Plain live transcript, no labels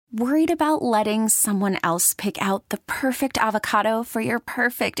Worried about letting someone else pick out the perfect avocado for your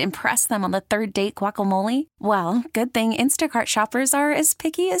perfect impress them on the third date guacamole? Well, good thing Instacart shoppers are as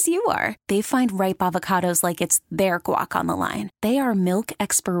picky as you are. They find ripe avocados like it's their guac on the line. They are milk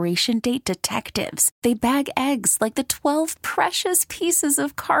expiration date detectives. They bag eggs like the 12 precious pieces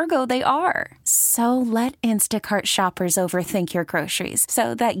of cargo they are. So let Instacart shoppers overthink your groceries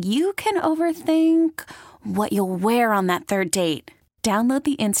so that you can overthink what you'll wear on that third date. Download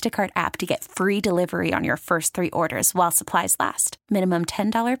the Instacart app to get free delivery on your first 3 orders while supplies last. Minimum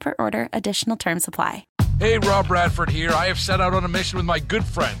 $10 per order. Additional terms apply. Hey, Rob Bradford here. I have set out on a mission with my good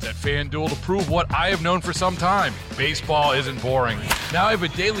friends at FanDuel to prove what I have known for some time. Baseball isn't boring. Now I have a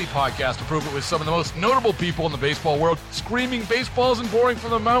daily podcast to prove it with some of the most notable people in the baseball world, screaming baseball isn't boring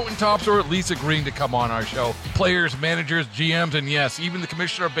from the mountaintops, or at least agreeing to come on our show. Players, managers, GMs, and yes, even the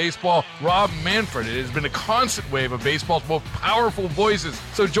commissioner of baseball, Rob Manfred. It has been a constant wave of baseball's most powerful voices.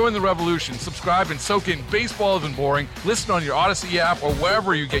 So join the revolution. Subscribe and soak in Baseball Isn't Boring. Listen on your Odyssey app or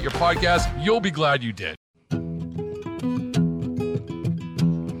wherever you get your podcasts. You'll be glad you did.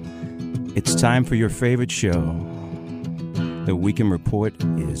 It's time for your favorite show. The Weekend Report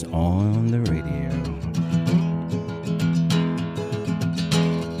is on the radio.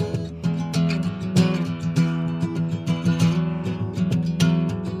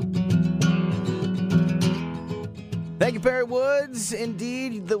 Thank you, Perry Woods.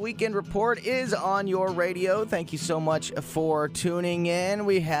 Indeed, the Weekend Report is on your radio. Thank you so much for tuning in.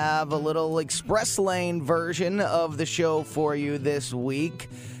 We have a little express lane version of the show for you this week.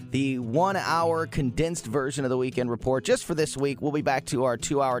 The 1-hour condensed version of the Weekend Report just for this week. We'll be back to our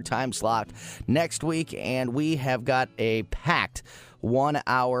 2-hour time slot next week, and we have got a packed 1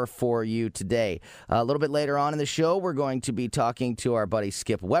 hour for you today. A little bit later on in the show, we're going to be talking to our buddy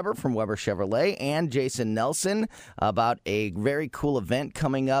Skip Weber from Weber Chevrolet and Jason Nelson about a very cool event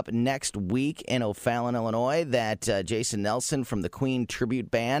coming up next week in O'Fallon, Illinois, that Jason Nelson from the Queen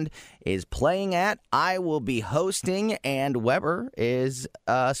Tribute Band is playing at. I will be hosting, and Weber is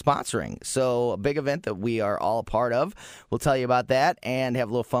sponsoring. So a big event that we are all a part of. We'll tell you about that and have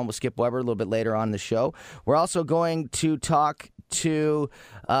a little fun with Skip Weber a little bit later on in the show. We're also going to talk to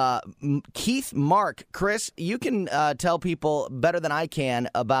Keith Mark. Chris, you can tell people better than I can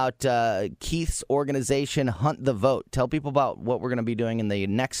about Keith's organization, Hunt the Vote. Tell people about what we're going to be doing in the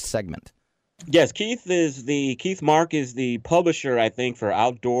next segment. Yes, Keith Mark is the publisher, I think, for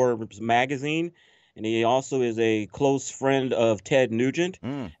Outdoor Magazine, and he also is a close friend of Ted Nugent.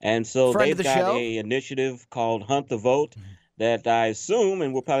 And so they've got a initiative called Hunt the Vote that I assume,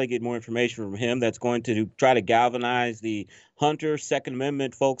 and we'll probably get more information from him, that's going to try to galvanize the Hunter Second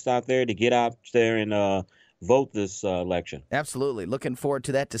Amendment folks out there to get out there and vote this election. Absolutely. Looking forward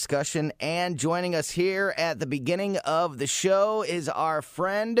to that discussion. And joining us here at the beginning of the show is our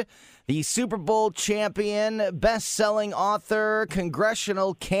friend, the Super Bowl champion, best-selling author,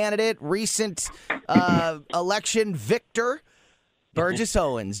 congressional candidate, recent election victor, Burgess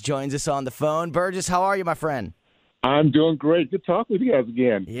Owens joins us on the phone. Burgess, how are you, my friend? I'm doing great. Good talking with you guys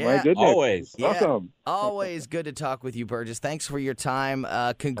again. Yeah, my goodness. Always. Welcome. Yeah, always good to talk with you, Burgess. Thanks for your time.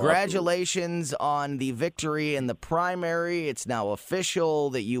 Congratulations on the victory in the primary. It's now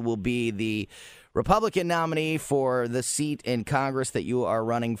official that you will be the Republican nominee for the seat in Congress that you are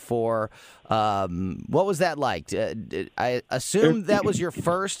running for. What was that like? I assume that was your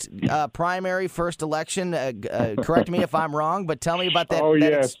first primary, first election. Correct me if I'm wrong, but tell me about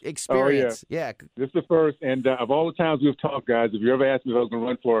that experience. Yeah. This is the first, and of all the times we've talked, guys, if you ever asked me if I was going to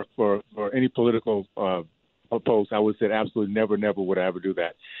run for any political post, I would say absolutely never would I ever do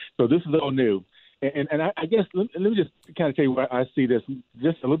that. So this is all new. And I guess let me just kind of tell you why I see this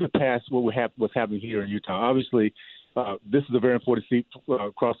just a little bit past what's happening here in Utah. Obviously, this is a very important seat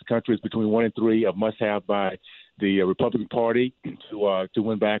across the country. It's between 1 and 3, a must-have by the Republican Party to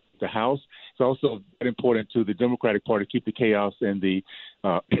win back the House. It's also very important to the Democratic Party to keep the chaos and the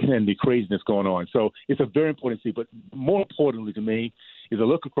craziness going on. So it's a very important seat. But more importantly to me is a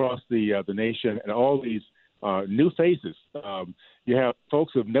look across the nation and all these new faces. You have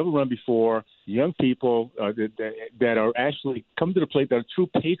folks who have never run before, young people that are actually coming to the plate that are true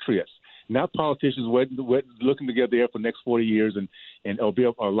patriots, not politicians looking to get there for the next 40 years and be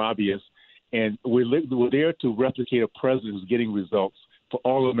lobbyists. And we're there to replicate a president who's getting results for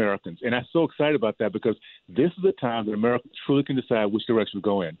all Americans. And I'm so excited about that because this is the time that America truly can decide which direction to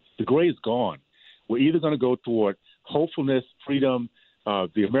go in. The gray is gone. We're either going to go toward hopefulness, freedom,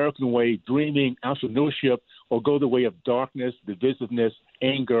 the American way, dreaming, entrepreneurship, or go the way of darkness, divisiveness,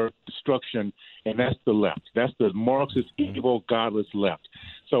 anger, destruction, and that's the left. That's the Marxist, evil, godless left.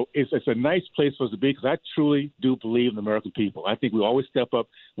 So it's a nice place for us to be because I truly do believe in the American people. I think we always step up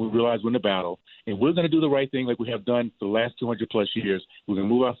when we realize we're in the battle, and we're going to do the right thing like we have done for the last 200-plus years. We're going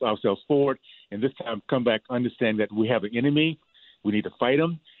to move ourselves forward, and this time come back understand that we have an enemy. We need to fight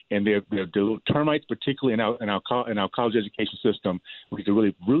them, and they're little termites, particularly in our college education system. We need to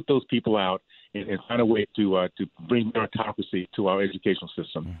really root those people out and find a way to bring meritocracy to our educational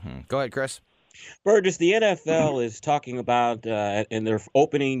system. Mm-hmm. Go ahead, Chris. Burgess, the NFL is talking about in their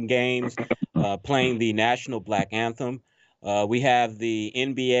opening games playing the national black anthem. We have the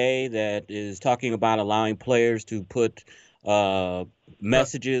NBA that is talking about allowing players to put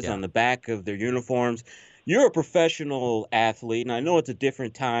messages on the back of their uniforms. You're a professional athlete, and I know it's a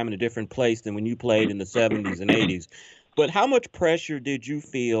different time and a different place than when you played in the 70s and 80s. But how much pressure did you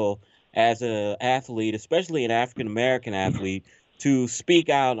feel as an athlete, especially an African-American athlete, to speak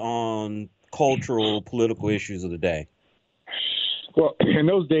out on cultural, political issues of the day? Well, in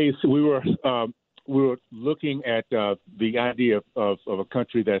those days, we were looking at the idea of a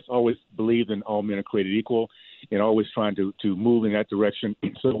country that's always believed in all men are created equal and always trying to move in that direction.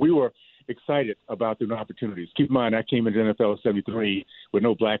 So we were excited about the opportunities. Keep in mind, I came into the NFL in '73 with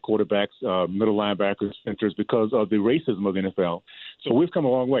no black quarterbacks, middle linebackers, centers because of the racism of the NFL. So we've come a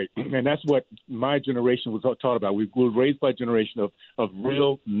long way, and that's what my generation was taught about. We were raised by a generation of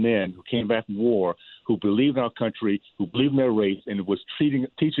real men who came back from war, who believed in our country, who believed in their race, and was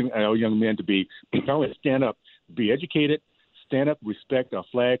teaching our young men to be not only stand up, be educated, stand up, respect our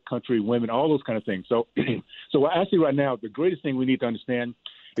flag, country, women, all those kind of things. So what I see right now, the greatest thing we need to understand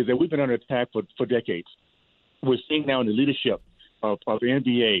is that we've been under attack for decades. We're seeing now in the leadership of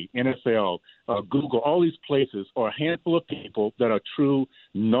NBA, NFL, Google, all these places are a handful of people that are true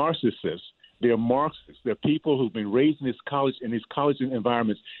narcissists. They're Marxists. They're people who've been raised in these college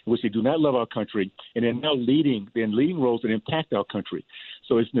environments in which they do not love our country, and they're now leading roles that impact our country.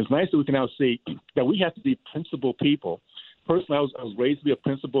 So it's nice that we can now see that we have to be principled people. Personally, I was raised to be a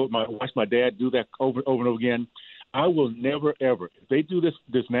principal. I watched my dad do that over and over again. I will never, ever, if they do this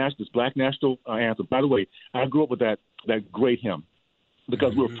Black National Anthem, by the way, I grew up with that great hymn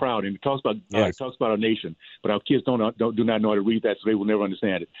because we're proud, and it talks about our nation, but our kids do not know how to read that, so they will never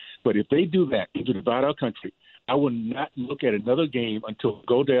understand it. But if they do that to divide our country, I will not look at another game until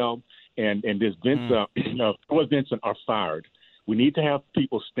Godell and this Troy Vincent are fired. We need to have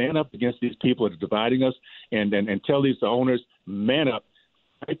people stand up against these people that are dividing us and tell these owners, man up,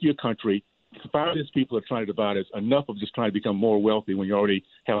 fight for your country. Fire these people that are trying to divide us. Enough of just trying to become more wealthy when you already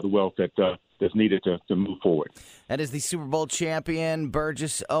have the wealth that's needed to move forward. That is the Super Bowl champion,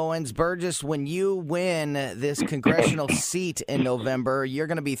 Burgess Owens. Burgess, when you win this congressional seat in November, you're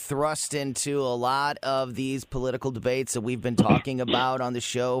going to be thrust into a lot of these political debates that we've been talking about on the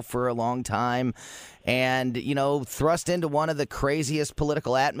show for a long time. And, thrust into one of the craziest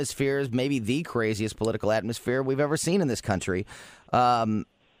political atmospheres, maybe the craziest political atmosphere we've ever seen in this country.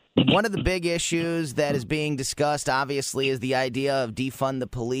 One of the big issues that is being discussed, obviously, is the idea of defund the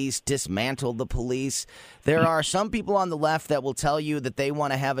police, dismantle the police. There are some people on the left that will tell you that they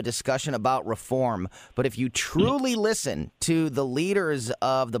want to have a discussion about reform. But if you truly listen to the leaders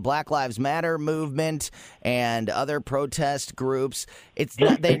of the Black Lives Matter movement and other protest groups, it's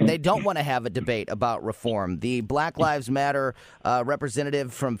not, they don't want to have a debate about reform. The Black Lives Matter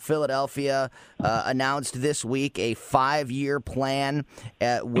representative from Philadelphia announced this week a 5-year plan,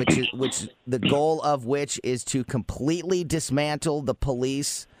 which the goal of which is to completely dismantle the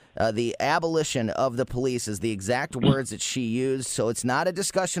police. The abolition of the police is the exact words that she used. So it's not a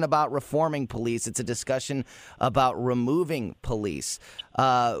discussion about reforming police. It's a discussion about removing police.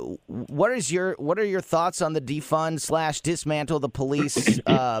 What are your thoughts on the defund/dismantle the police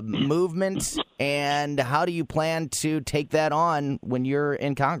movement, and how do you plan to take that on when you're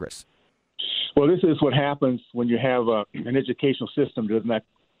in Congress? Well, this is what happens when you have an educational system that does not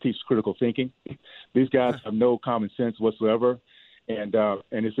teach critical thinking. These guys have no common sense whatsoever. And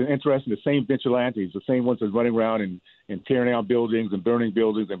it's interesting, the same vigilantes, the same ones that are running around and tearing down buildings and burning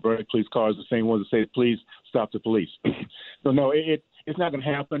police cars, the same ones that say, please stop the police. So, no, it's not going to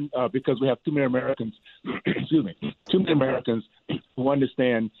happen because we have too many Americans, who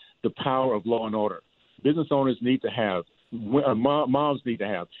understand the power of law and order. Business owners need to have, moms need to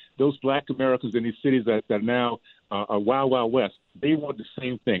have. Those Black Americans in these cities that are now a wild, wild west, they want the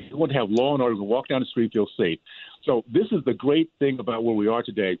same thing. They want to have law and order, to walk down the street, feel safe. So this is the great thing about where we are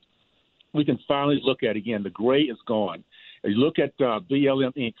today. We can finally look at, again, the gray is gone. As you look at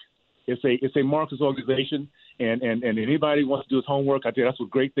BLM Inc., it's a Marxist organization, and anybody wants to do his homework, I think that's a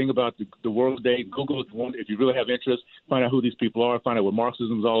great thing about the world today. Google if you really have interest, find out who these people are, find out what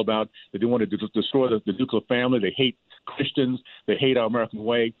Marxism is all about. That they want to destroy the nuclear family. They hate Christians that hate our American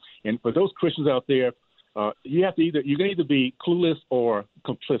way. And for those Christians out there, you can either be clueless or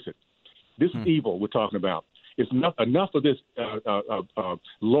complicit. This is evil we're talking about. It's enough of this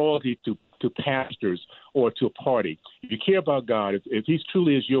loyalty to pastors or to a party. If you care about God, if He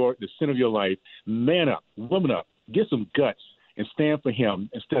truly is the center of your life, man up, woman up, get some guts and stand for Him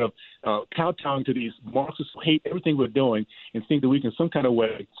instead of kowtowing to these Marxists who hate everything we're doing and think that we can some kind of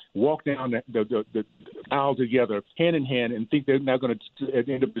way walk down the aisle together, hand in hand, and think they're not going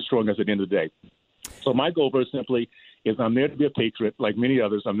to end up destroying us at the end of the day. So my goal, very simply, is I'm there to be a patriot like many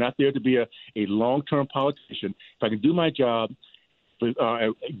others. I'm not there to be a long-term politician. If I can do my job, get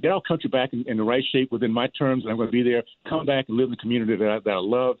our country back in the right shape within my terms, and I'm going to be there, come back and live in the community that I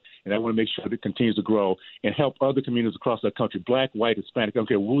love, and I want to make sure that it continues to grow and help other communities across our country, black, white, Hispanic, I don't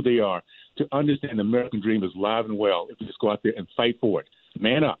care who they are, to understand the American dream is alive and well if we just go out there and fight for it.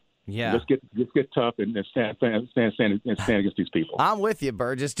 Man up. Yeah. Let's get tough and stand against these people. I'm with you,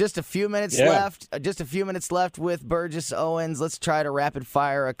 Burgess. Just a few minutes left. Just a few minutes left with Burgess Owens. Let's try to rapid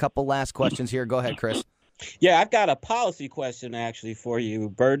fire a couple last questions here. Go ahead, Chris. Yeah, I've got a policy question actually for you,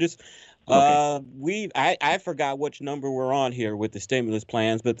 Burgess. Okay. I forgot which number we're on here with the stimulus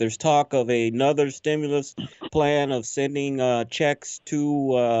plans, but there's talk of another stimulus plan of sending checks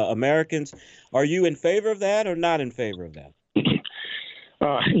to Americans. Are you in favor of that or not in favor of that?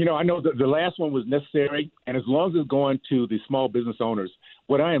 I know that the last one was necessary, and as long as it's going to the small business owners,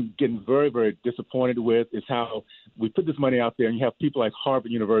 what I am getting very, very disappointed with is how we put this money out there, and you have people like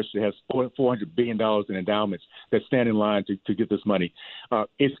Harvard University has $400 billion in endowments that stand in line to get this money. If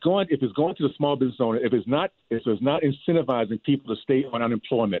it's going to the small business owner, if it's not incentivizing people to stay on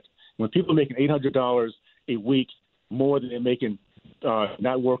unemployment, when people are making $800 a week more than they're making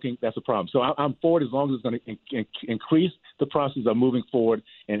not working, that's a problem. So I'm for it as long as it's going to increase the process of moving forward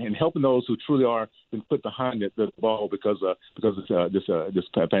and helping those who truly are been put behind the ball because of this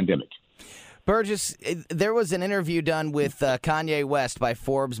pandemic. Burgess, there was an interview done with Kanye West by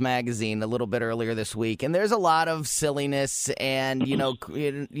Forbes magazine a little bit earlier this week, and there's a lot of silliness and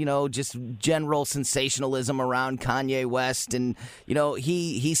just general sensationalism around Kanye West, and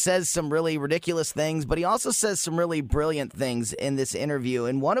he says some really ridiculous things, but he also says some really brilliant things in this interview.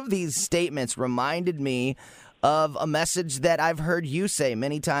 And one of these statements reminded me of a message that I've heard you say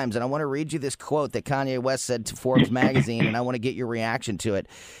many times, and I want to read you this quote that Kanye West said to Forbes magazine, and I want to get your reaction to it.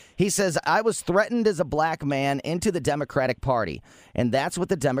 He says, "I was threatened as a black man into the Democratic Party, and that's what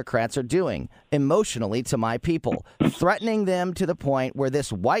the Democrats are doing, emotionally to my people, threatening them to the point where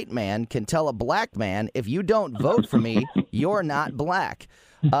this white man can tell a black man, if you don't vote for me, you're not black."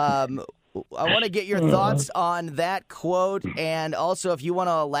 I want to get your thoughts on that quote, and also if you want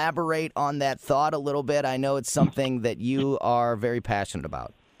to elaborate on that thought a little bit. I know it's something that you are very passionate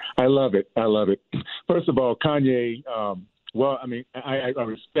about. I love it. First of all, Kanye, I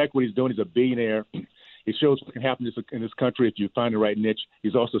respect what he's doing. He's a billionaire. It shows what can happen in this country if you find the right niche.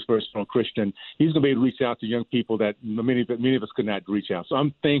 He's also a first-born Christian. He's going to be able to reach out to young people that many of us could not reach out. So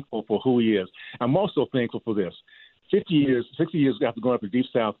I'm thankful for who he is. I'm also thankful for this. 60 years after going up to Deep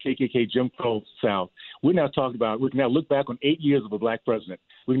South, KKK, Jim Crow South, we can now look back on 8 years of a black president.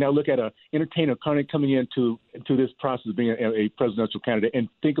 We can now look at an entertainer coming into this process of being a presidential candidate and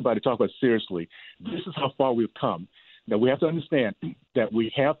think about it, talk about it seriously. This is how far we've come. Now, we have to understand that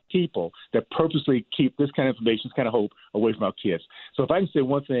we have people that purposely keep this kind of information, this kind of hope away from our kids. So if I can say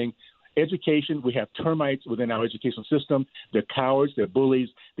one thing, education, we have termites within our educational system. They're cowards. They're bullies.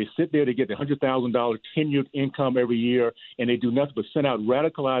 They sit there to get the $100,000 tenured income every year, and they do nothing but send out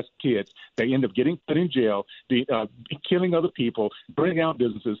radicalized kids. They end up getting put in jail, killing other people, burning out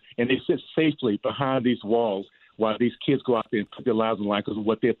businesses, and they sit safely behind these walls while these kids go out there and put their lives on the line because of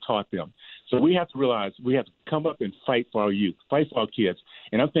what they've taught them. So we have to realize we have to come up and fight for our youth, fight for our kids.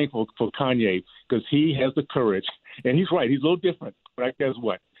 And I'm thankful for Kanye because he has the courage. And he's right. He's a little different. But guess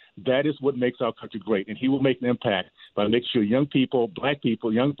what? That is what makes our country great. And he will make an impact by making sure young black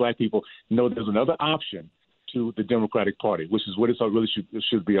people know there's another option to the Democratic Party, which is what it really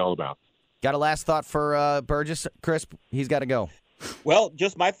should be all about. Got a last thought for Burgess? Chris, he's got to go. Well,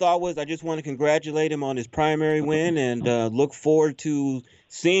 just my thought was I just want to congratulate him on his primary win and look forward to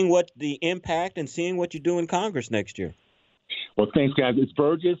seeing what the impact and seeing what you do in Congress next year. Well, thanks, guys. It's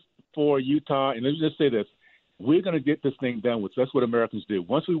Burgess for Utah. And let me just say this. We're going to get this thing done with. That's what Americans do.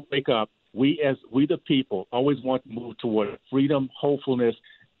 Once we wake up, we the people always want to move toward freedom, hopefulness,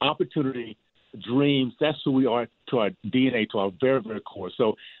 opportunity, dreams. That's who we are to our DNA, to our very, very core.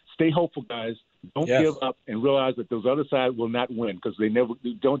 So stay hopeful, guys. Don't give up and realize that those other side will not win because they never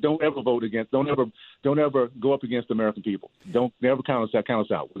don't ever vote against. Don't ever go up against the American people. Don't never count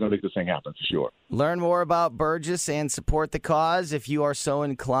us out. We're going to make this thing happen for sure. Learn more about Burgess and support the cause if you are so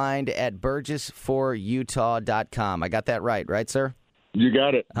inclined at burgessforutah.com. I got that right, sir? You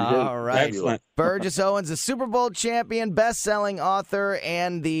got it. All right. Excellent. Burgess Owens, a Super Bowl champion, best-selling author,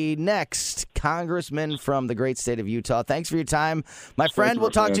 and the next congressman from the great state of Utah. Thanks for your time, my friend. We'll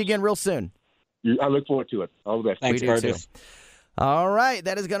talk to you again real soon. I look forward to it. All the best. Thanks, Burgess. All right,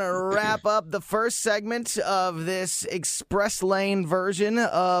 that is going to wrap up the first segment of this Express Lane version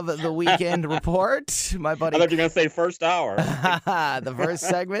of the Weekend Report. My buddy, I thought you were going to say first hour. The first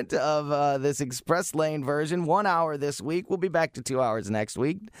segment of this Express Lane version, 1 hour this week. We'll be back to 2 hours next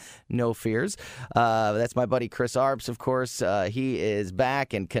week. No fears. That's my buddy Chris Arps, of course. He is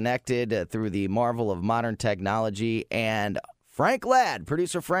back and connected through the marvel of modern technology, and Frank Ladd,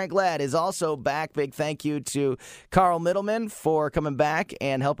 producer Frank Ladd, is also back. Big thank you to Carl Middleman for coming back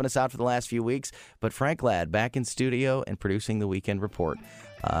and helping us out for the last few weeks. But Frank Ladd back in studio and producing the Weekend Report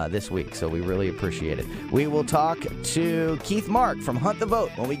this week, so we really appreciate it. We will talk to Keith Mark from Hunt the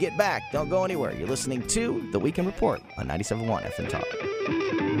Vote when we get back. Don't go anywhere. You're listening to the Weekend Report on 97.1 FM Talk.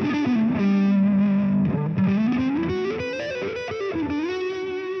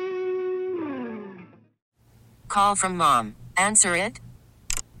 Call from mom. Answer it.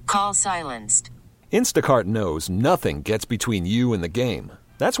 Call silenced. Instacart knows nothing gets between you and the game.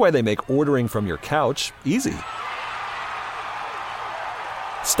 That's why they make ordering from your couch easy.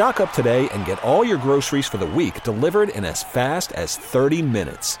 Stock up today and get all your groceries for the week delivered in as fast as 30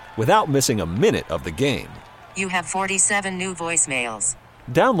 minutes without missing a minute of the game. You have 47 new voicemails.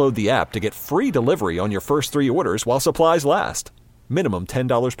 Download the app to get free delivery on your first 3 orders while supplies last. Minimum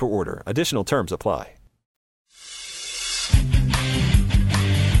 $10 per order. Additional terms apply.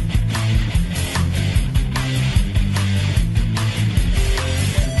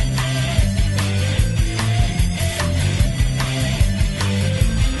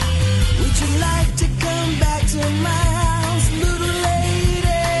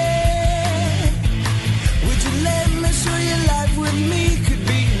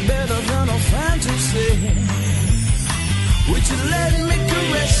 Would you let me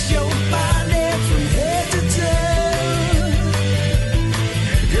caress your body from head to toe?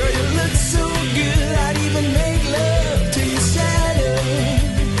 Girl, you look so good, I'd even make love to your shadow.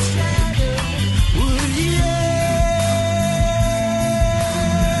 Would you?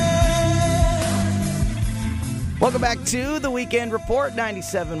 Welcome back to the Weekend Report,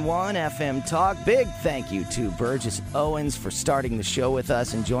 97.1 FM Talk. Big thank you to Burgess Owens for starting the show with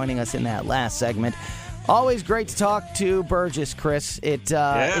us and joining us in that last segment. Always great to talk to Burgess, Chris. It's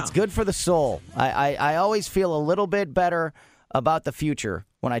good for the soul. I always feel a little bit better about the future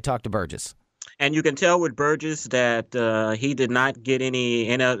when I talk to Burgess. And you can tell with Burgess that he did not get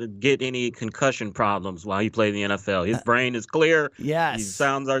any concussion problems while he played in the NFL. His brain is clear. Yes. He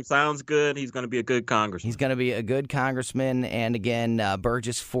sounds good. He's going to be a good congressman. He's going to be a good congressman. And again,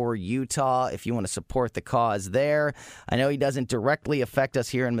 Burgess for Utah, if you want to support the cause there. I know he doesn't directly affect us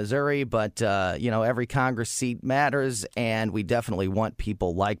here in Missouri, but, every Congress seat matters. And we definitely want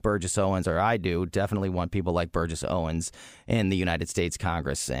people like Burgess Owens, or I do definitely want people like Burgess Owens in the United States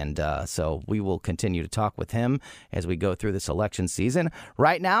Congress. And so we will continue to talk with him as we go through this election season.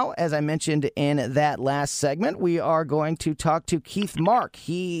 Right now, as I mentioned in that last segment, we are going to talk to Keith Mark.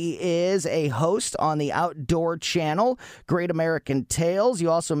 He is a host on the Outdoor Channel, Great American Tales. You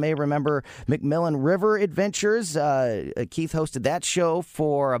also may remember McMillan River Adventures. Keith hosted that show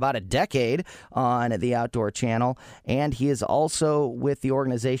for about a decade on the Outdoor Channel, and he is also with the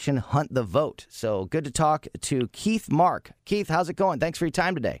organization Hunt the Vote. So good to talk to Keith Mark. Keith, how's it going? Thanks for your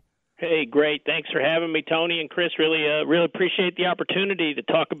time today. Hey, great. Thanks for having me, Tony and Chris. Really appreciate the opportunity to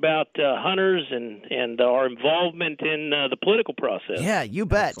talk about hunters and our involvement in the political process. Yeah, you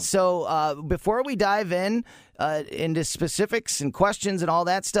bet. So before we dive into specifics and questions and all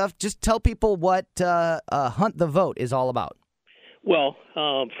that stuff, just tell people what Hunt the Vote is all about. Well,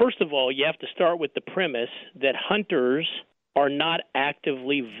 first of all, you have to start with the premise that hunters are not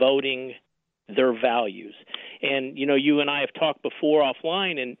actively voting their values. And, you and I have talked before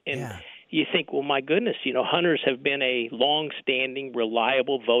offline, and you think, well, my goodness, hunters have been a long-standing,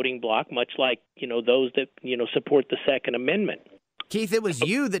 reliable voting bloc, much like, those that, support the Second Amendment. Keith, it was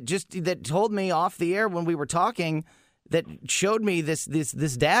you that told me off the air when we were talking, that showed me this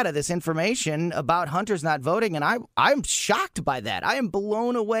data, this information about hunters not voting, and I'm shocked by that. I am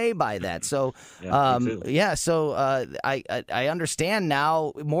blown away by that. So, I understand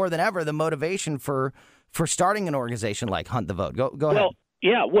now more than ever the motivation for starting an organization like Hunt the Vote. Go ahead. Well,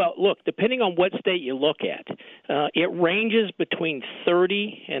 Yeah, well, look, depending on what state you look at, it ranges between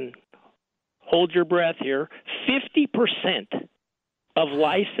 30 and, hold your breath here, 50% of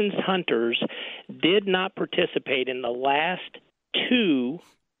licensed hunters did not participate in the last 2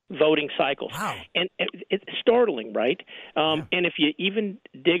 voting cycles. Wow. And it's startling, right? And if you even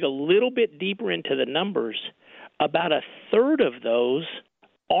dig a little bit deeper into the numbers, about a third of those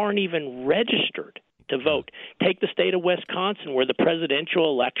aren't even registered to vote. Take the state of Wisconsin, where the presidential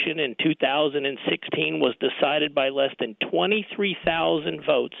election in 2016 was decided by less than 23,000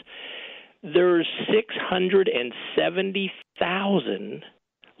 votes. There's 670,000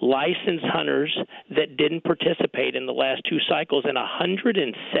 licensed hunters that didn't participate in the last 2 cycles, and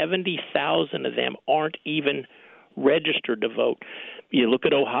 170,000 of them aren't even registered to vote. You look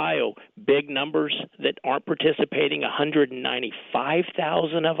at Ohio, big numbers that aren't participating,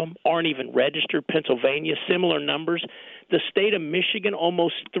 195,000 of them aren't even registered. Pennsylvania, similar numbers. The state of Michigan,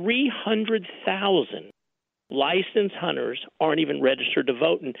 almost 300,000 licensed hunters aren't even registered to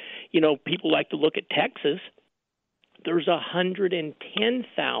vote. And, people like to look at Texas. There's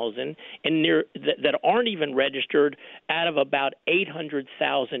 110,000 that aren't even registered out of about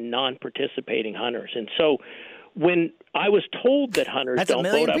 800,000 non-participating hunters. And so when I was told that hunters don't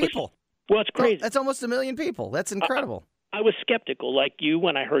vote, it's crazy. That's almost 1 million people. That's incredible. I was skeptical, like you,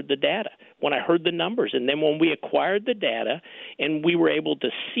 when I heard the data, when I heard the numbers. And then when we acquired the data and we were able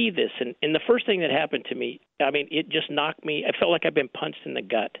to see this, and the first thing that happened to me, it just knocked me. I felt like I'd been punched in the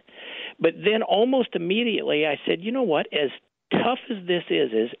gut. But then almost immediately I said, you know what, as tough as this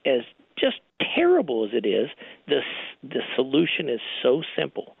is as just terrible as it is, the solution is so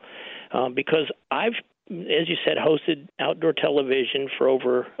simple. Because I've, as you said, hosted outdoor television for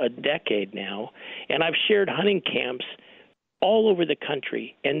over a decade now, and I've shared hunting camps all over the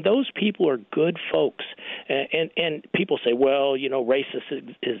country, and those people are good folks. And people say, well,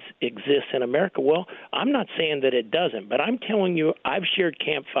 racism exists in America. Well, I'm not saying that it doesn't, but I'm telling you, I've shared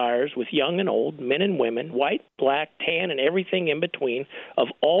campfires with young and old, men and women, white, black, tan, and everything in between,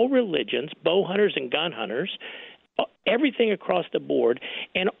 of all religions, bow hunters and gun hunters, everything across the board,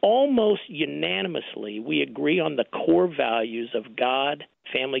 and almost unanimously we agree on the core values of God,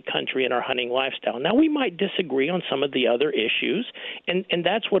 family, country, and our hunting lifestyle. Now, we might disagree on some of the other issues, and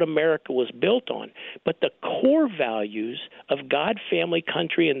that's what America was built on. But the core values of God, family,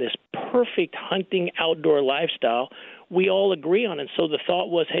 country, and this perfect hunting outdoor lifestyle, we all agree on. And so the thought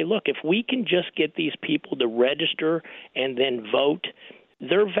was, hey, look, if we can just get these people to register and then vote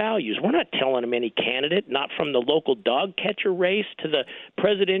their values. We're not telling them any candidate, not from the local dog catcher race to the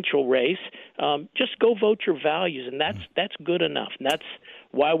presidential race. Just go vote your values, and that's good enough. And that's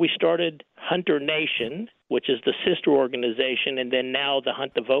why we started Hunter Nation, which is the sister organization, and then now the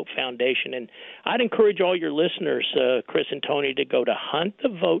Hunt the Vote Foundation. And I'd encourage all your listeners, Chris and Tony, to go to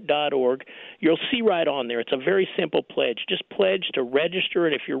huntthevote.org. You'll see right on there. It's a very simple pledge. Just pledge to register,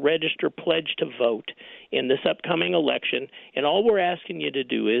 and if you're registered, pledge to vote in this upcoming election. And all we're asking you to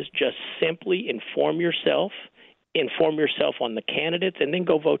do is just simply inform yourself on the candidates, and then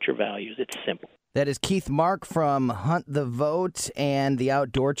go vote your values. It's simple. That is Keith Mark from Hunt the Vote and the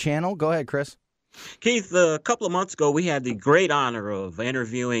Outdoor Channel. Go ahead, Chris. Keith, a couple of months ago, we had the great honor of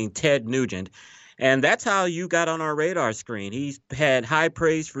interviewing Ted Nugent, and that's how you got on our radar screen. He's had high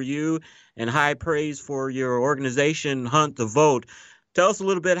praise for you and high praise for your organization, Hunt the Vote. Tell us a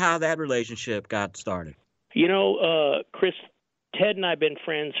little bit how that relationship got started. Chris, Ted and I have been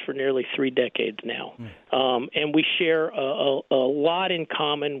friends for nearly 3 decades now, and we share a lot in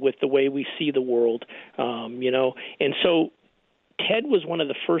common with the way we see the world, and so Ted was one of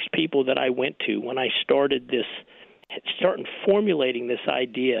the first people that I went to when I started formulating this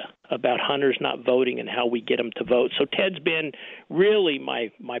idea about hunters not voting and how we get them to vote. So Ted's been really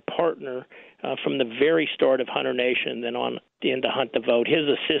my partner from the very start of Hunter Nation, and then on into Hunt the Vote. His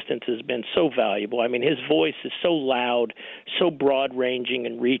assistance has been so valuable. I mean, his voice is so loud, so broad-ranging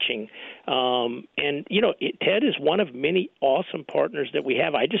and reaching. Ted is one of many awesome partners that we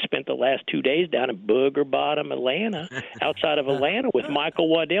have. I just spent the last 2 days down in Booger Bottom, Atlanta, outside of Atlanta, with Michael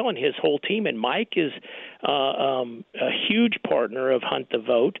Waddell and his whole team. And Mike is a huge partner of Hunt the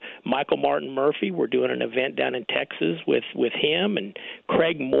Vote. Michael Martin Murphy, we're doing an event down in Texas with him, and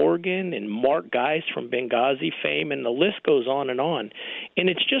Craig Morgan and Mark Geis from Benghazi fame, and the list goes on and on. And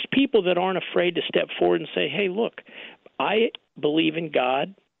it's just people that aren't afraid to step forward and say, hey, look, I believe in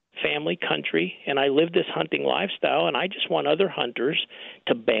God, family, country, and I live this hunting lifestyle, and I just want other hunters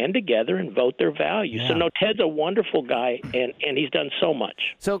to band together and vote their values. Yeah. So, Ted's a wonderful guy, and he's done so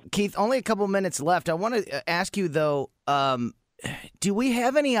much. So, Keith, only a couple minutes left. I want to ask you, though, do we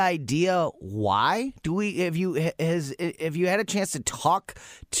have any idea why? Have you had a chance to talk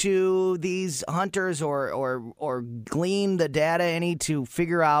to these hunters or glean the data any to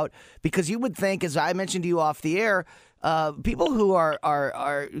figure out? Because you would think, as I mentioned to you off the air, people who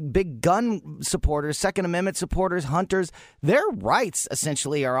are big gun supporters, Second Amendment supporters, hunters, their rights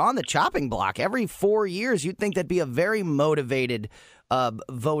essentially are on the chopping block. Every 4 years, you'd think that'd be a very motivated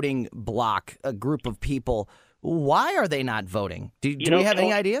voting block, a group of people. Why are they not voting? Do we have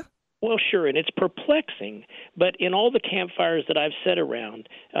any idea? Well, sure, and it's perplexing. But in all the campfires that I've sat around,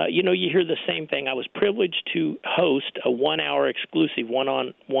 you hear the same thing. I was privileged to host a 1-hour exclusive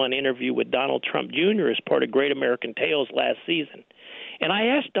one-on-one interview with Donald Trump Jr. as part of Great American Tales last season. And I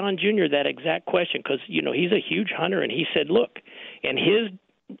asked Don Jr. that exact question because, he's a huge hunter, and he said, look, and his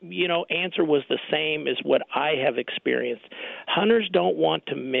answer was the same as what I have experienced. Hunters don't want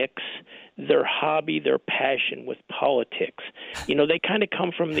to mix their hobby, their passion with politics. They kind of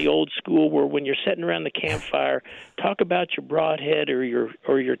come from the old school where when you're sitting around the campfire, talk about your broadhead or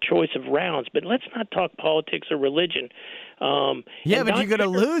your choice of rounds, but let's not talk politics or religion. But you're going to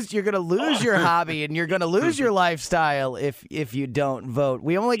lose. You're going to lose your hobby, and you're going to lose your lifestyle if you don't vote.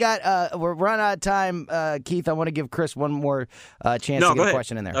 We only got we're running out of time. Keith, I want to give Chris one more chance to get a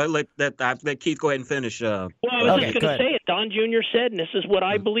question in there. Let Keith go ahead and finish. Well, I was just going to say it. Don Jr. said, and this is what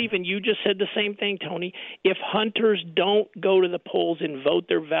I believe, and you just said the same thing, Tony. If hunters don't go to the polls and vote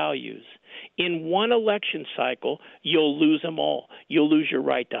their values, in one election cycle, you'll lose them all. You'll lose your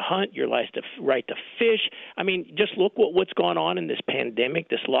right to hunt, your right to fish. I mean, just look what's gone on in this pandemic,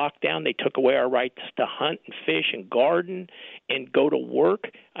 this lockdown. They took away our rights to hunt and fish and garden and go to work.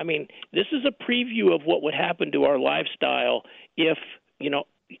 I mean, this is a preview of what would happen to our lifestyle if,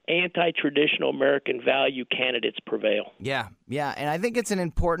 anti-traditional American value candidates prevail. Yeah, and I think it's an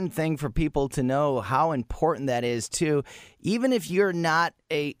important thing for people to know how important that is too. Even if you're not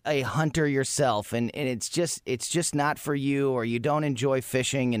a hunter yourself and it's just not for you, or you don't enjoy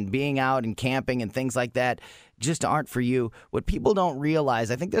fishing and being out and camping and things like that, just aren't for you. What people don't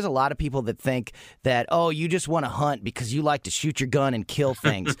realize, I think there's a lot of people that think that, you just want to hunt because you like to shoot your gun and kill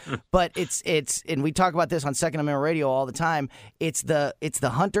things. But it's and we talk about this on Second Amendment Radio all the time. It's the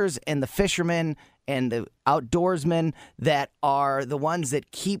hunters and the fishermen and the outdoorsmen that are the ones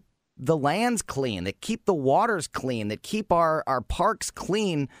that keep the lands clean, that keep the waters clean, that keep our parks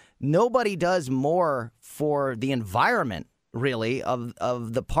clean. Nobody does more for the environment, really, of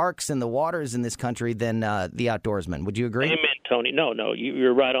the parks and the waters in this country than the outdoorsmen. Would you agree? Amen, Tony. No,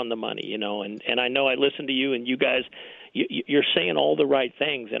 you're right on the money, and I know I listen to you, and you guys, you're saying all the right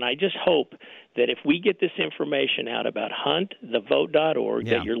things, and I just hope that if we get this information out about huntthevote.org,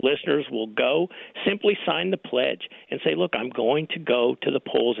 that your listeners will go, simply sign the pledge and say, look, I'm going to go to the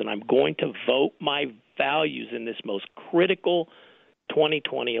polls and I'm going to vote my values in this most critical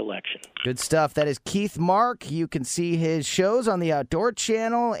 2020 election. Good stuff. That is Keith Mark. You can see his shows on the Outdoor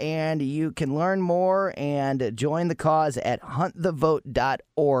Channel, and you can learn more and join the cause at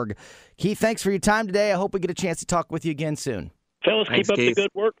huntthevote.org. Keith, thanks for your time today. I hope we get a chance to talk with you again soon. Fellas, keep up the good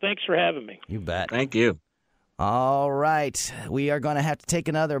work. Thanks for having me. You bet. Thank you. All right. We are going to have to take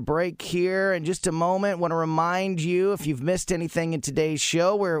another break here in just a moment. Want to remind you, if you've missed anything in today's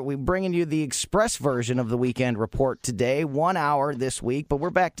show, we're bringing you the express version of the Weekend Report today, 1 hour this week, but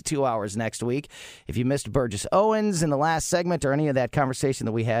we're back to 2 hours next week. If you missed Burgess Owens in the last segment or any of that conversation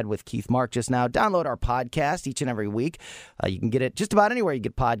that we had with Keith Mark just now, download our podcast each and every week. You can get it just about anywhere you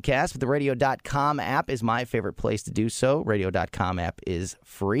get podcasts, but the radio.com app is my favorite place to do so. Radio.com app is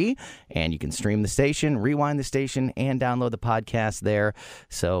free, and you can stream the station, rewind the station, and download the podcast there.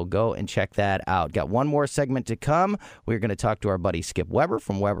 So go and check that out. Got one more segment to come. We're going to talk to our buddy Skip Weber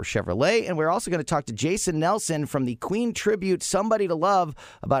from Weber Chevrolet, and we're also going to talk to Jason Nelson from the Queen Tribute Somebody to Love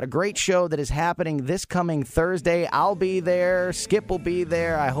about a great show that is happening this coming Thursday. I'll be there. Skip will be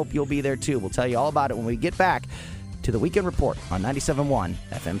there. I hope you'll be there too. We'll tell you all about it when we get back to the Weekend Report on 97.1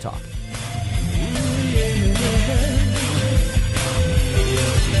 FM Talk.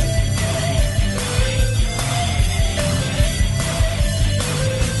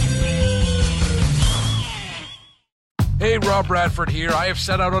 Hey, Rob Bradford here. I have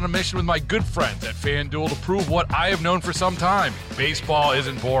set out on a mission with my good friends at FanDuel to prove what I have known for some time. Baseball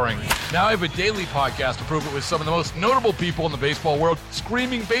isn't boring. Now I have a daily podcast to prove it with some of the most notable people in the baseball world,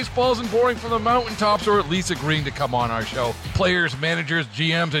 screaming baseball isn't boring from the mountaintops, or at least agreeing to come on our show. Players, managers,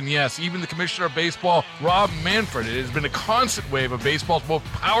 GMs, and yes, even the commissioner of baseball, Rob Manfred. It has been a constant wave of baseball's most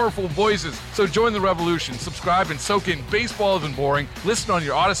powerful voices. So join the revolution. Subscribe and soak in Baseball Isn't Boring. Listen on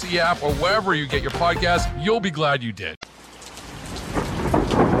your Odyssey app or wherever you get your podcasts. You'll be glad you did.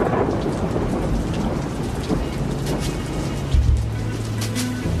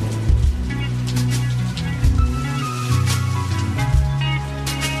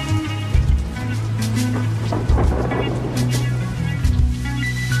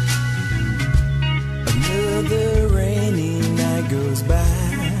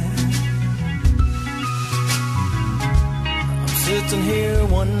 sitting here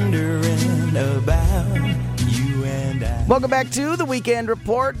wondering about you and I. Welcome back to the Weekend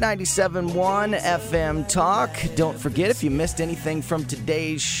Report, 97.1 FM Talk. Don't forget, if you missed anything from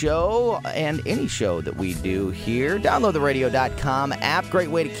today's show and any show that we do here, download the radio.com app. Great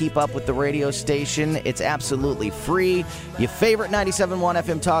way to keep up with the radio station. It's absolutely free. Your favorite 97.1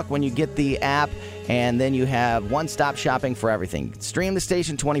 FM Talk when you get the app. And then you have one-stop shopping for everything. You can stream the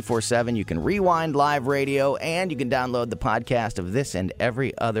station 24/7. You can rewind live radio, and you can download the podcast of this and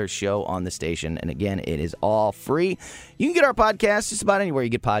every other show on the station. And again, it is all free. You can get our podcast just about anywhere you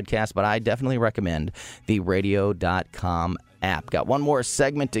get podcasts, but I definitely recommend the radio.com app. Got one more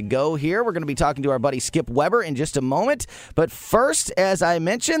segment to go here. We're going to be talking to our buddy Skip Weber in just a moment. But first, as I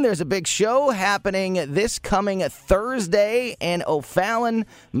mentioned, there's a big show happening this coming Thursday in O'Fallon,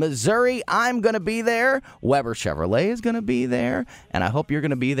 Missouri. I'm going to be there. Weber Chevrolet is going to be there. And I hope you're going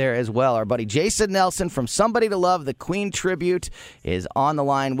to be there as well. Our buddy Jason Nelson from Somebody to Love, the Queen Tribute, is on the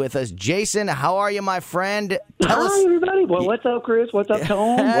line with us. Jason, how are you, my friend? Hi, everybody. Well, what's up, Chris? What's up,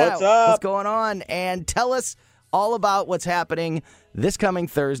 Tone? What's up? What's going on? And tell us all about what's happening this coming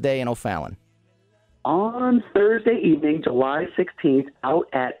Thursday in O'Fallon. On Thursday evening, July 16th, out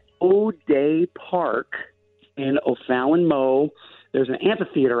at O'Day Park in O'Fallon, Mo, there's an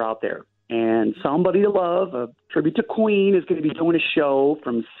amphitheater out there. And Somebody to Love, a tribute to Queen, is going to be doing a show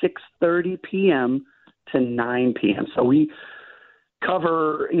from 6:30 p.m. to 9 p.m. So we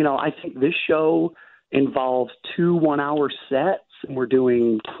cover, I think this show involves 2 one-hour sets, and we're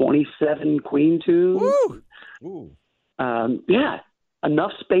doing 27 Queen tunes. Woo! Ooh. Yeah,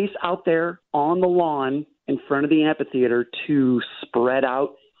 enough space out there on the lawn in front of the amphitheater to spread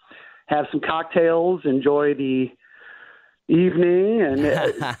out, have some cocktails, enjoy the evening, and,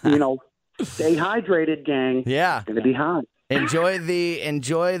 stay hydrated, gang. Yeah. It's going to be hot. Enjoy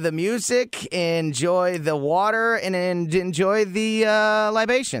the music, enjoy the water, and enjoy the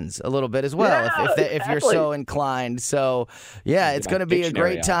libations a little bit as well, if you're so inclined. So, yeah, it's going to be a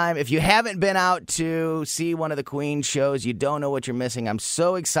great time. If you haven't been out to see one of the Queen shows, you don't know what you're missing. I'm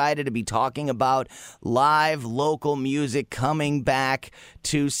so excited to be talking about live local music coming back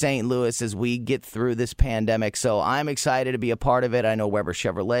to St. Louis as we get through this pandemic. So I'm excited to be a part of it. I know Weber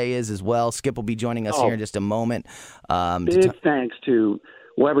Chevrolet is as well. Skip will be joining us here in just a moment. Big thanks to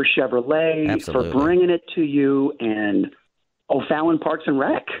Weber Chevrolet for bringing it to you, and O'Fallon Parks and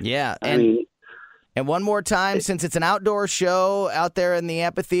Rec. Yeah, and one more time, since it's an outdoor show out there in the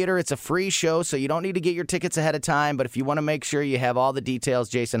amphitheater, it's a free show, so you don't need to get your tickets ahead of time. But if you want to make sure you have all the details,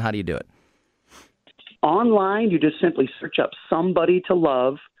 Jason, how do you do it? Online, you just simply search up Somebody to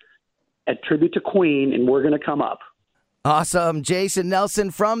Love at Tribute to Queen, and we're going to come up. Awesome. Jason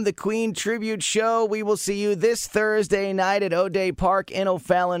Nelson from the Queen Tribute Show. We will see you this Thursday night at O'Day Park in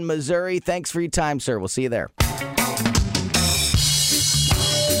O'Fallon, Missouri. Thanks for your time, sir. We'll see you there.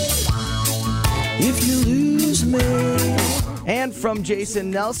 If you lose me. And from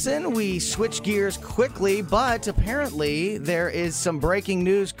Jason Nelson, we switch gears quickly, but apparently there is some breaking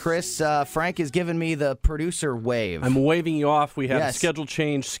news, Chris. Frank has given me the producer wave. I'm waving you off. We have a schedule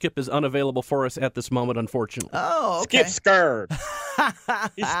change. Skip is unavailable for us at this moment, unfortunately. Oh, okay. Skip's scared.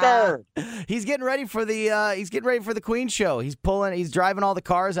 He's scared. He's getting ready for the Queen show. He's driving all the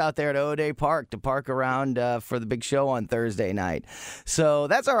cars out there to O'Day Park to park around for the big show on Thursday night. So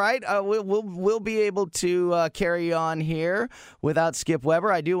that's all right. We'll be able to carry on here without Skip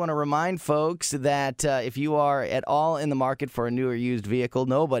Weber. I do want to remind folks that if you are at all in the market for a new or used vehicle,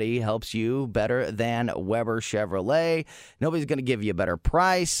 nobody helps you better than Weber Chevrolet. Nobody's going to give you a better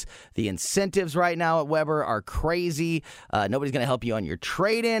price. The incentives right now at Weber are crazy. Nobody's going to help you on your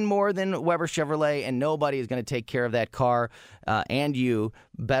trade-in more than Weber Chevrolet, and nobody is going to take care of that car and you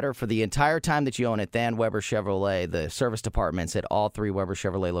better for the entire time that you own it than Weber Chevrolet. The service departments at all 3 Weber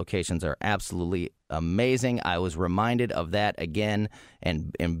Chevrolet locations are absolutely amazing. I was reminded of that again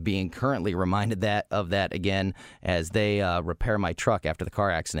and being currently reminded of that again as they repair my truck after the car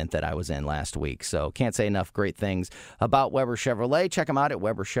accident that I was in last week. So can't say enough great things about Weber Chevrolet. Check them out at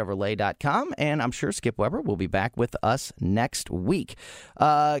weberchevrolet.com, and I'm sure Skip Weber will be back with us next week.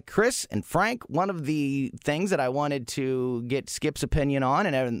 Chris and Frank, one of the things that I wanted to get Skip's opinion on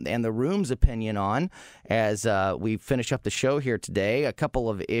and the room's opinion on as we finish up the show here today, a couple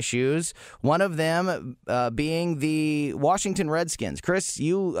of issues. One of them being the Washington Redskins. Chris,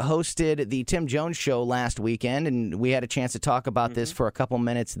 you hosted the Tim Jones Show last weekend, and we had a chance to talk about this for a couple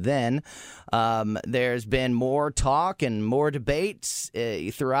minutes then. There's been more talk and more debates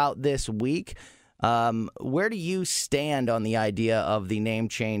throughout this week. Where do you stand on the idea of the name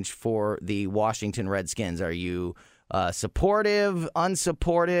change for the Washington Redskins? Are you supportive,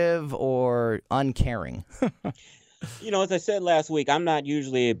 unsupportive, or uncaring? As I said last week, I'm not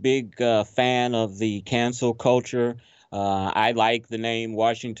usually a big fan of the cancel culture. I like the name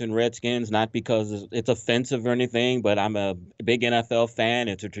Washington Redskins, not because it's offensive or anything, but I'm a big NFL fan.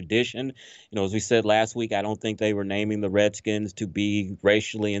 It's a tradition. As we said last week, I don't think they were naming the Redskins to be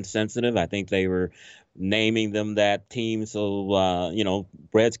racially insensitive. I think they were naming them that team. So,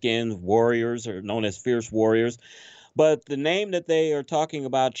 Redskins, Warriors are known as Fierce Warriors. But the name that they are talking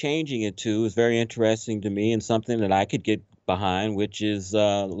about changing it to is very interesting to me and something that I could get behind, which is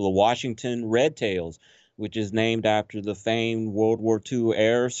the Washington Red Tails, which is named after the famed World War II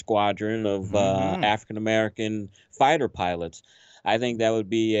air squadron of African-American fighter pilots. I think that would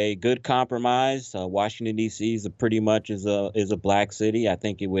be a good compromise. Washington, D.C. is pretty much is a black city. I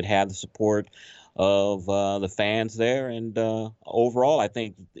think it would have the support of the fans there. And overall, I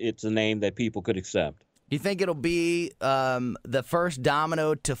think it's a name that people could accept. Do you think it'll be the first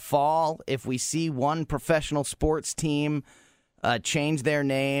domino to fall if we see one professional sports team change their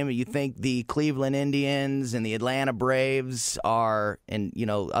name? You think the Cleveland Indians and the Atlanta Braves are, and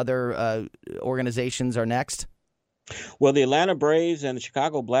other organizations are next? Well, the Atlanta Braves and the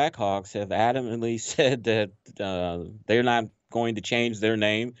Chicago Blackhawks have adamantly said that they're not going to change their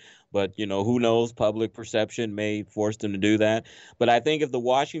name. But, who knows? Public perception may force them to do that. But I think if the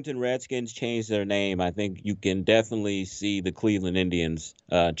Washington Redskins change their name, I think you can definitely see the Cleveland Indians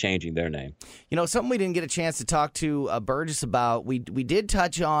changing their name. Something we didn't get a chance to talk to Burgess about, we did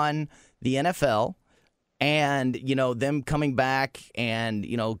touch on the NFL and, them coming back and,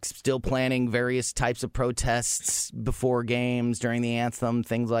 still planning various types of protests before games, during the anthem,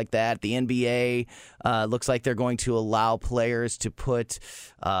 things like that. The NBA looks like they're going to allow players to put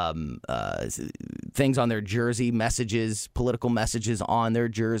things on their jersey, political messages on their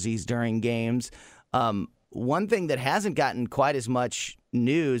jerseys during games. One thing that hasn't gotten quite as much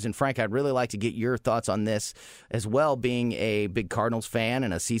news, and Frank, I'd really like to get your thoughts on this as well, being a big Cardinals fan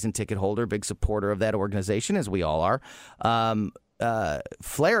and a season ticket holder, big supporter of that organization, as we all are.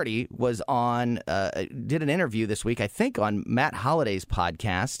 Flaherty was did an interview this week, I think, on Matt Holliday's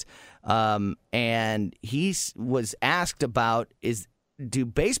podcast, and he was asked about do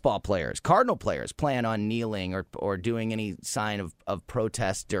baseball players, Cardinal players, plan on kneeling or doing any sign of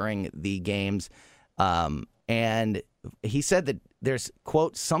protest during the games? And he said that there's,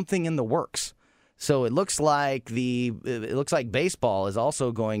 quote, something in the works. So it looks like baseball is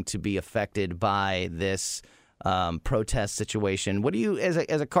also going to be affected by this protest situation. What do you, as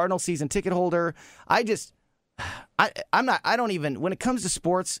a Cardinal season ticket holder, when it comes to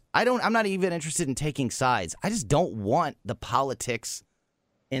sports, I'm not even interested in taking sides. I just don't want the politics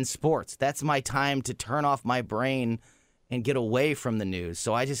in sports. That's my time to turn off my brain and get away from the news.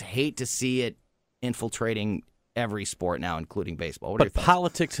 So I just hate to see it infiltrating every sport now, including baseball. But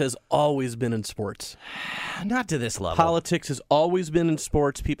politics has always been in sports. Not to this level. Politics has always been in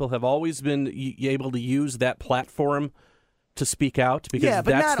sports. People have always been able to use that platform to speak out because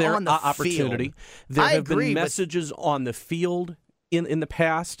that's their opportunity. There have been messages on the field in the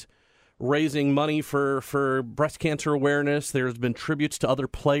past raising money for breast cancer awareness. There's been tributes to other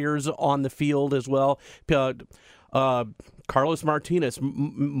players on the field as well. Carlos Martinez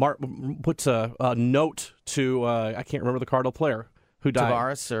puts a note to, I can't remember the Cardinal player who died.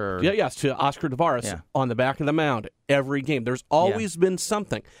 Tavares? To Oscar Tavares on the back of the mound every game. There's always been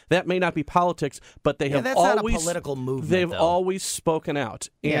something. That may not be politics, but they have that's always... not a political movement, They've always spoken out.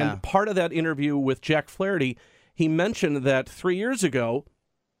 And part of that interview with Jack Flaherty, he mentioned that 3 years ago,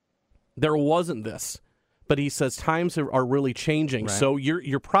 there wasn't this. But he says times are really changing. Right. So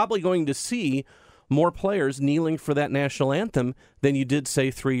you're probably going to see more players kneeling for that national anthem than you did,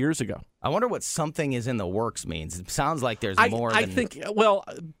 say, 3 years ago. I wonder what something is in the works means. It sounds like there's more I think,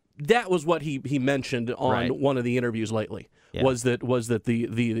 that was what he mentioned on one of the interviews lately, was that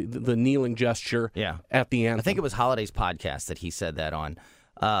the kneeling gesture at the anthem. I think it was Holliday's podcast that he said that on.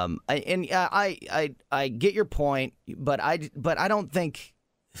 I get your point, but I don't think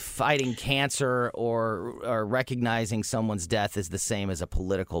fighting cancer or recognizing someone's death is the same as a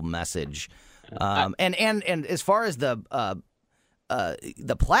political message. And as far as the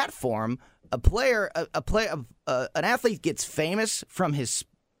platform, an athlete gets famous from his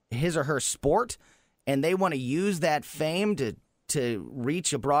or her sport, and they want to use that fame to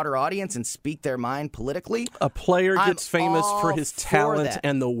reach a broader audience and speak their mind politically. A player gets famous for his talent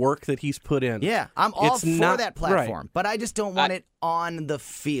and the work that he's put in. Yeah, I'm all for that platform, but I just don't want it on the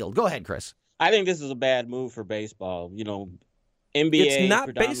field. Go ahead, Chris. I think this is a bad move for baseball. NBA. It's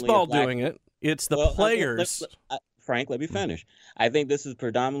not baseball doing it. It's the players. Frank, let me finish. I think this is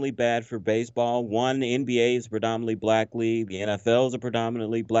predominantly bad for baseball. One, the NBA is a predominantly black league. The NFL is a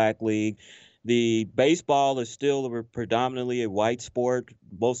predominantly black league. The baseball is still predominantly a white sport.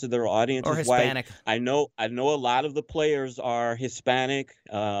 Most of their audience or is Hispanic. white. I know a lot of the players are Hispanic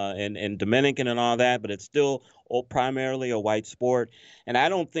and Dominican and all that, but it's still primarily a white sport. And I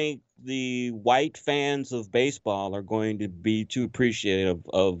don't think the white fans of baseball are going to be too appreciative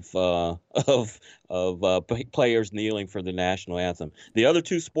of players kneeling for the national anthem. The other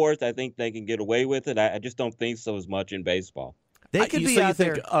two sports, I think they can get away with it. I just don't think so as much in baseball. They could be out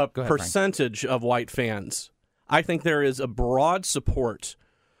there. A percentage of white fans. I think there is a broad support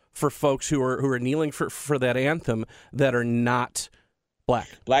for folks who are kneeling for that anthem that are not black.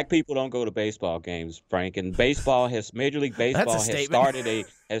 Black people don't go to baseball games, Frank, and Major League Baseball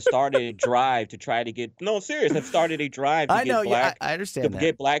has started a drive to try to get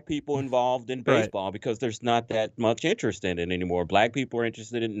get black people involved in baseball because there's not that much interest in it anymore. Black people are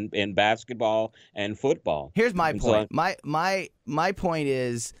interested in basketball and football. Here's my point. My point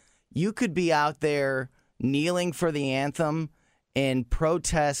is you could be out there kneeling for the anthem in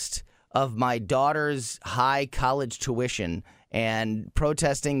protest of my daughter's high college tuition and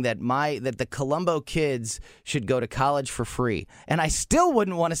protesting that the Colombo kids should go to college for free. And I still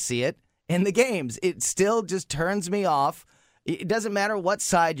wouldn't want to see it in the games. It still just turns me off. It doesn't matter what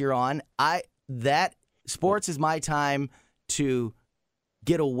side you're on. That sports is my time to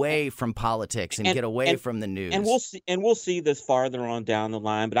get away from politics and get away from the news. And we'll see this farther on down the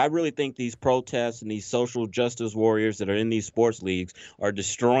line, but I really think these protests and these social justice warriors that are in these sports leagues are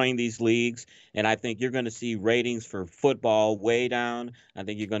destroying these leagues. And I think you're going to see ratings for football way down. I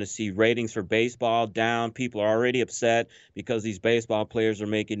think you're going to see ratings for baseball down. People are already upset because these baseball players are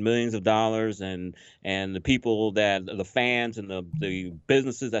making millions of dollars, and the fans and the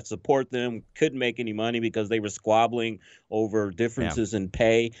businesses that support them couldn't make any money because they were squabbling over differences in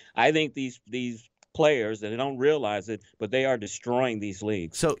pay. I think these players, and they don't realize it, but they are destroying these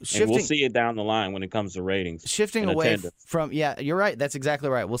leagues. And we'll see it down the line when it comes to ratings. Shifting away from you're right. That's exactly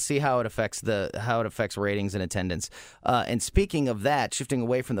right. We'll see how it affects ratings and attendance. And speaking of that, shifting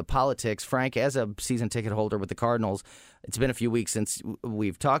away from the politics, Frank, as a season ticket holder with the Cardinals, it's been a few weeks since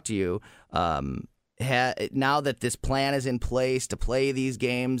we've talked to you. Now that this plan is in place to play these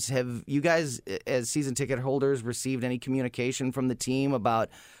games, have you guys, as season ticket holders, received any communication from the team about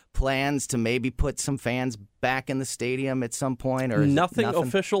plans to maybe put some fans back in the stadium at some point? Or nothing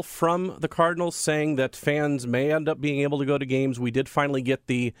official from the Cardinals saying that fans may end up being able to go to games. We did finally get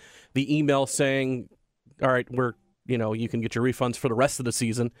the email saying, all right, you can get your refunds for the rest of the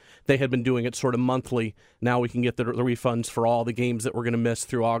season. They had been doing it sort of monthly. Now we can get the refunds for all the games that we're going to miss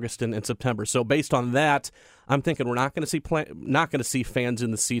through August and September. So based on that, I'm thinking we're not going to see fans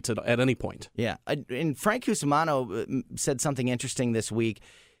in the seats at any point. Yeah, and Frank Cusimano said something interesting this week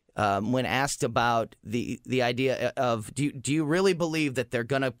when asked about the idea of do you really believe that they're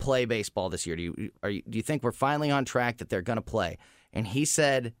going to play baseball this year? Do you think we're finally on track that they're going to play? And he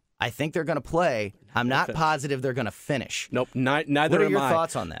said, I think they're going to play. I'm not positive they're going to finish. Nope, neither am I. What are your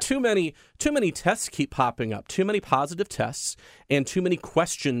thoughts on that? Too many tests keep popping up. Too many positive tests and too many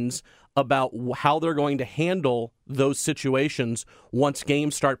questions about how they're going to handle those situations once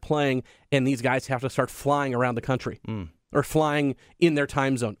games start playing and these guys have to start flying around the country or flying in their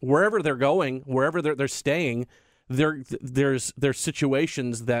time zone. Wherever they're going, wherever they're staying, there's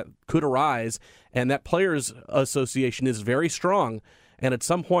situations that could arise, and that Players Association is very strong. And at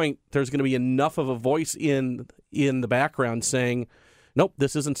some point, there's going to be enough of a voice in the background saying, nope,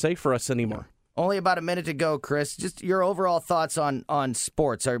 this isn't safe for us anymore. Only about a minute to go, Chris. Just your overall thoughts on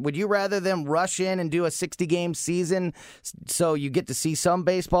sports. Would you rather them rush in and do a 60-game season so you get to see some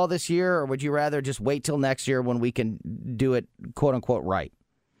baseball this year, or would you rather just wait till next year when we can do it, quote-unquote, right?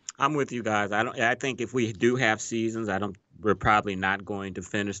 I'm with you guys. I think if we do have seasons, we're probably not going to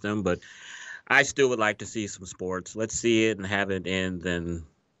finish them, but I still would like to see some sports. Let's see it and have it end than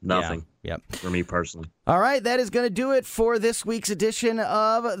nothing. Yep. For me personally. All right, that is going to do it for this week's edition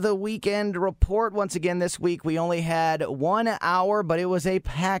of the Weekend Report. Once again, this week we only had 1 hour, but it was a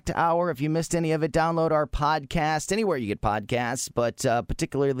packed hour. If you missed any of it, download our podcast anywhere you get podcasts, but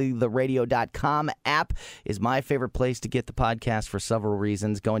particularly the radio.com app is my favorite place to get the podcast for several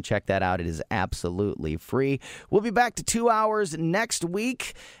reasons. Go and check that out. It is absolutely free. We'll be back to 2 hours next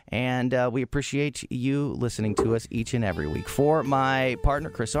week, and we appreciate you listening to us each and every week. For my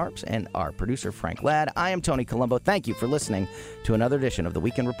partner, Chris Arps, and our producer, Frank Ladd, I am Tony Colombo. Thank you for listening to another edition of the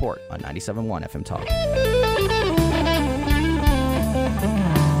Weekend Report on 97.1 FM Talk.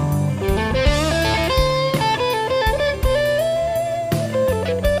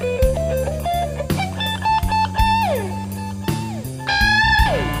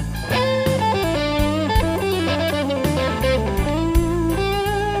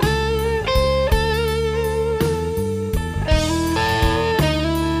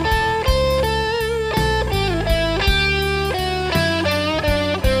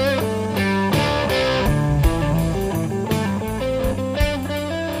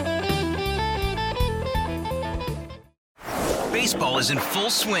 Baseball is in full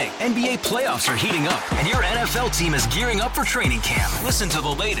swing. NBA playoffs are heating up, and your NFL team is gearing up for training camp. Listen to the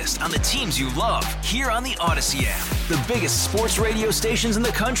latest on the teams you love here on the Odyssey app. The biggest sports radio stations in the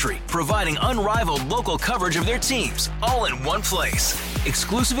country, providing unrivaled local coverage of their teams, all in one place.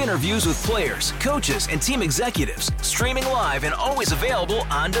 Exclusive interviews with players, coaches, and team executives, streaming live and always available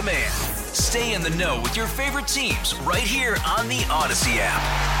on demand. Stay in the know with your favorite teams right here on the Odyssey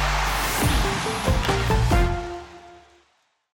app.